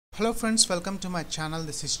Hello friends, welcome to my channel.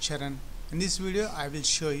 This is Charan. In this video I will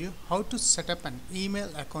show you how to set up an email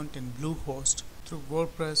account in Bluehost through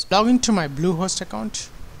WordPress. Log into my Bluehost account.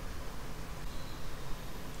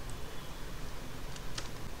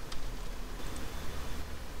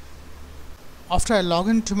 After I log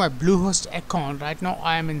into my Bluehost account, right now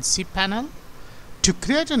I am in cPanel. To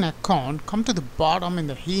create an account, come to the bottom in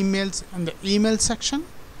the emails, in the email section,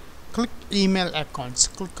 click email accounts,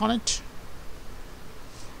 click on it.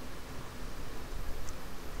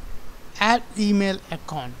 Add email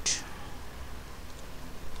account,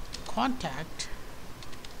 contact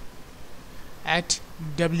at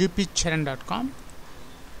wpcharan.com,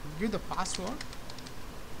 give the password,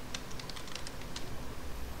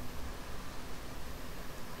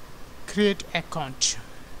 create account,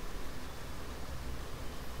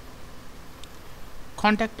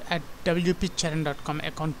 contact at wpcharan.com,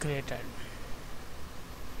 account created.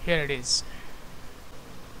 Here it is.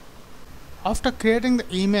 After creating the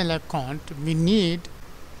email account, we need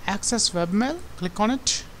access webmail. Click on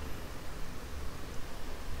it.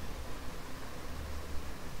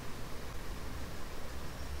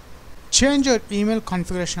 Change your email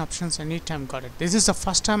configuration options anytime. Got it. This is the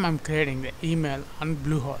first time I'm creating the email on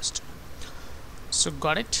Bluehost. So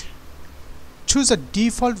got it. Choose a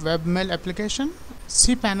default webmail application.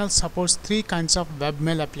 cPanel supports 3 kinds of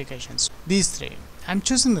webmail applications. These 3. I'm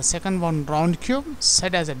choosing the second one, Roundcube,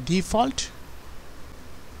 set as a default.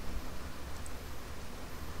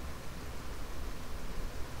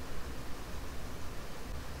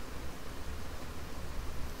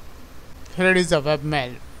 Here it is, the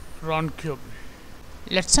webmail, Roundcube.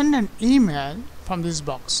 Let's send an email from this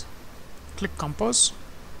box. Click compose.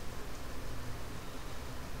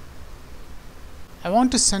 I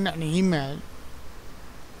want to send an email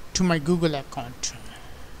to my Google account.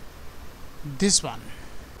 This one.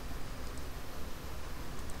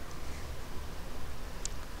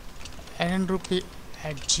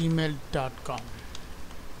 aranrupi@gmail.com.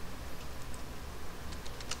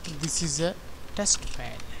 This is a test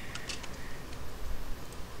mail.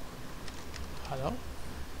 Hello.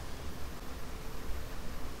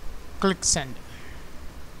 Click send.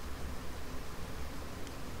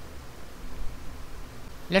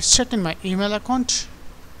 Let's check in my email account.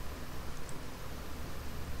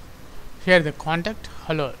 Here the contact.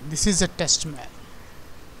 Hello, this is a test mail.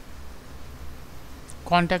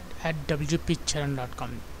 Contact at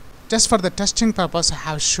wpcharan.com. Just for the testing purpose, I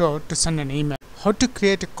have shown to send an email. How to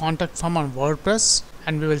create a contact form on WordPress,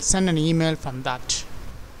 and we will send an email from that.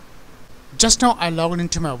 Just now I logged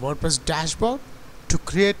into my WordPress dashboard to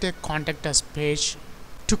create a contact us page.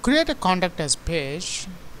 To create a contact us page,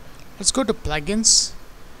 let's go to plugins,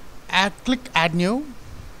 click add new.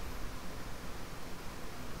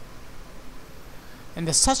 In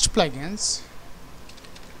the search plugins,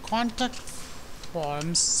 contact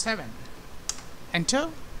form 7. Enter.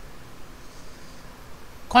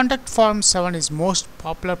 Contact form 7 is most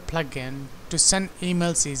popular plugin to send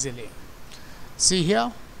emails easily. See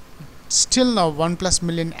here, still now 1+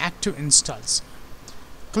 million active installs.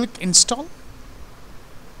 Click install.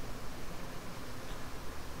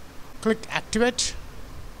 Click activate.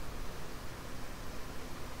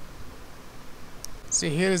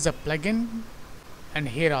 See, here is the plugin, and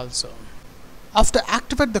here also. After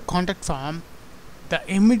activate the contact form, the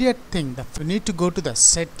immediate thing that we need to go to the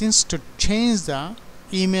settings to change the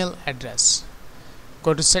email address.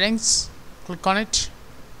 Go to settings, click on it.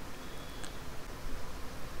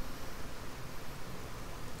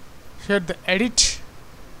 Here the edit.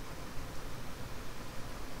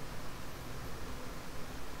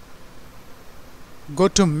 Go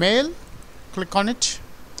to mail, click on it.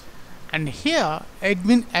 And here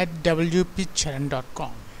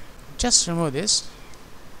admin@wpcharan.com. Just remove this.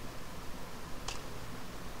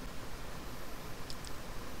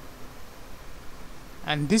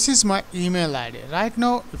 And this is my email ID. Right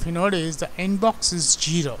now, if you notice, the inbox is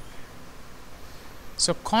 0.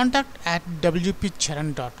 So contact at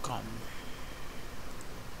wpcharan.com.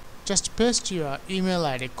 Just paste your email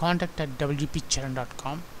ID, contact at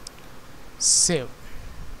wpcharan.com. Save.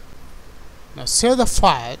 Now save the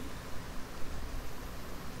file.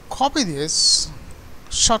 Copy this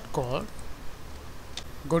shortcode,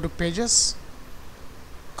 go to pages,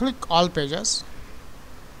 click all pages.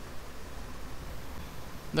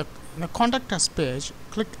 The contact us page,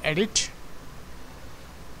 click edit.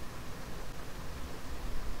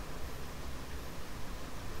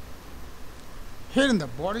 Here in the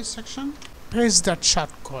body section, paste that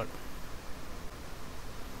shortcode.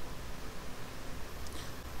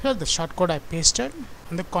 Here the shortcode I pasted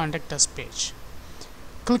on the contact us page.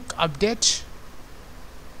 Click update.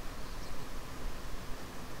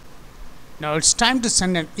 Now it's time to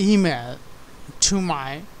send an email to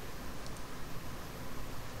my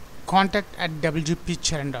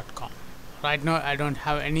contact@wpcharan.com. Right now I don't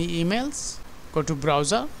have any emails. Go to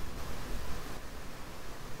browser,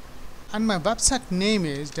 and my website name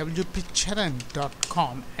is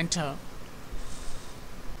wpcharan.com. Enter.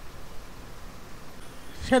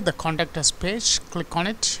 Here the contact us page, click on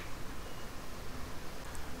it.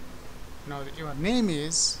 Now your name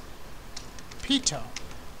is Peter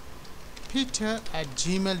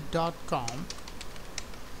 @gmail.com.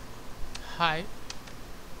 Hi,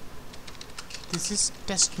 this is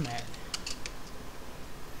test mail.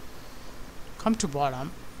 Come to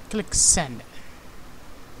bottom, click send.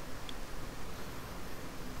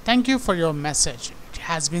 Thank you for your message, it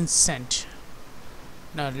has been sent.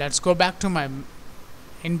 Now let's go back to my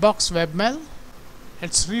inbox webmail.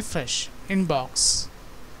 Let's refresh inbox.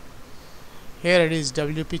 Here it is,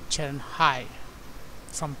 WP Charan, hi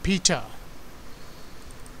from Peter.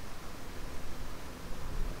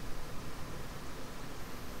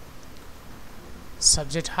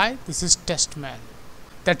 Subject, hi, this is test mail.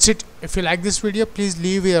 That's it. If you like this video, please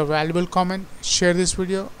leave a valuable comment, share this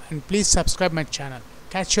video, and please subscribe my channel.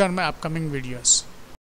 Catch you on my upcoming videos.